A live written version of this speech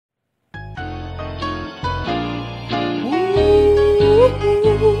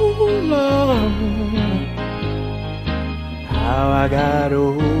I got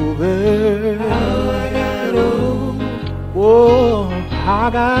over. How I got over. Whoa, I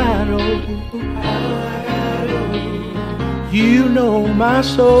got over. How I got over. You know my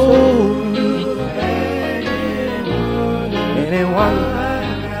soul. Anyone?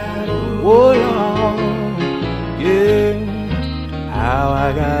 Oh Lord, yeah. How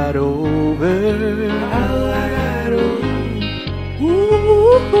I got over. How I got over.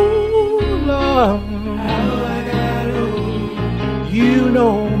 Ooh, Lord. How I got over. You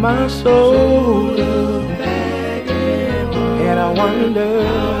know my soul. And I wonder,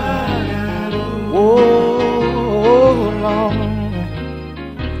 oh Lord,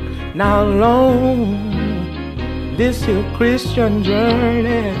 now long this here Christian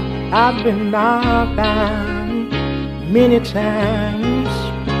journey I've been knocked down many times.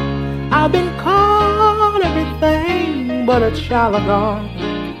 I've been called everything but a child of God,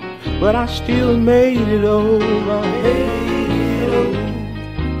 but I still made it over.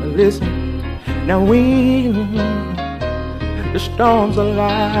 Listen, now when the storms of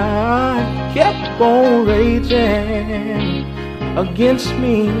life kept on raging against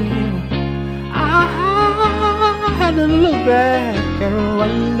me, I had to look back and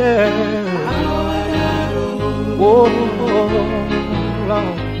wonder, oh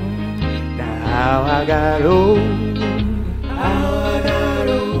Lord, now how I got over. How I got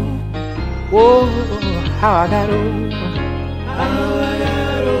over. Oh, how I got over. How I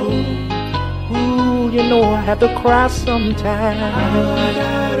got over. Ooh, you know I have to cry sometimes. How I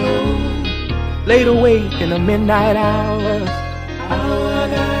got over. Laid awake in the midnight hours. How I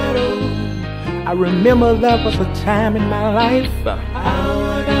got over. I remember there was a time in my life How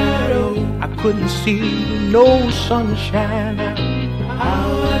I got over. I couldn't see no sunshine.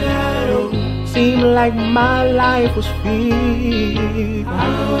 How I got over. Seemed like my life was filled.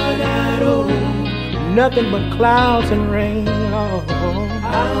 How I got over. Nothing but clouds and rain. Oh.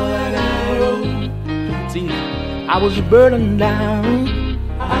 How I got over. See, I was burdened down.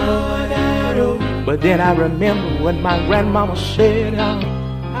 How I got over. But then I remember what my grandmama said. How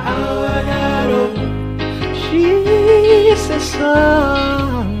I got over. She said,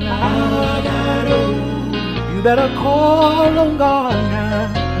 son, How I got over. you better call on God now.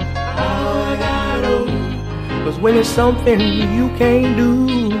 How I got over. 'Cause when it's something you can't do,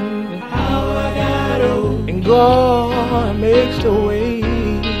 How I got over. and God makes the way,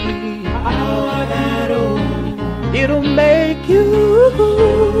 How I got over. it'll make you.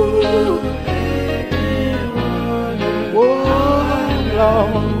 Oh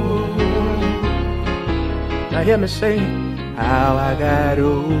Lord. Now hear me say, how I got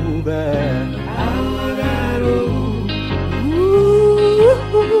over. How I got over. Ooh,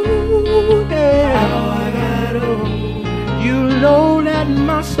 yeah. How I got over. You know that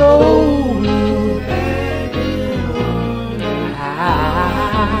my soul.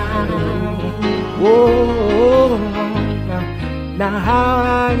 Whoa, now how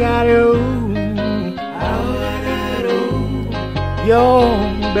I got over. How I got over. Yo,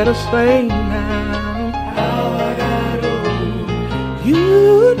 better sing now. How I got over.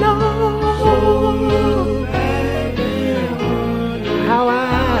 You know.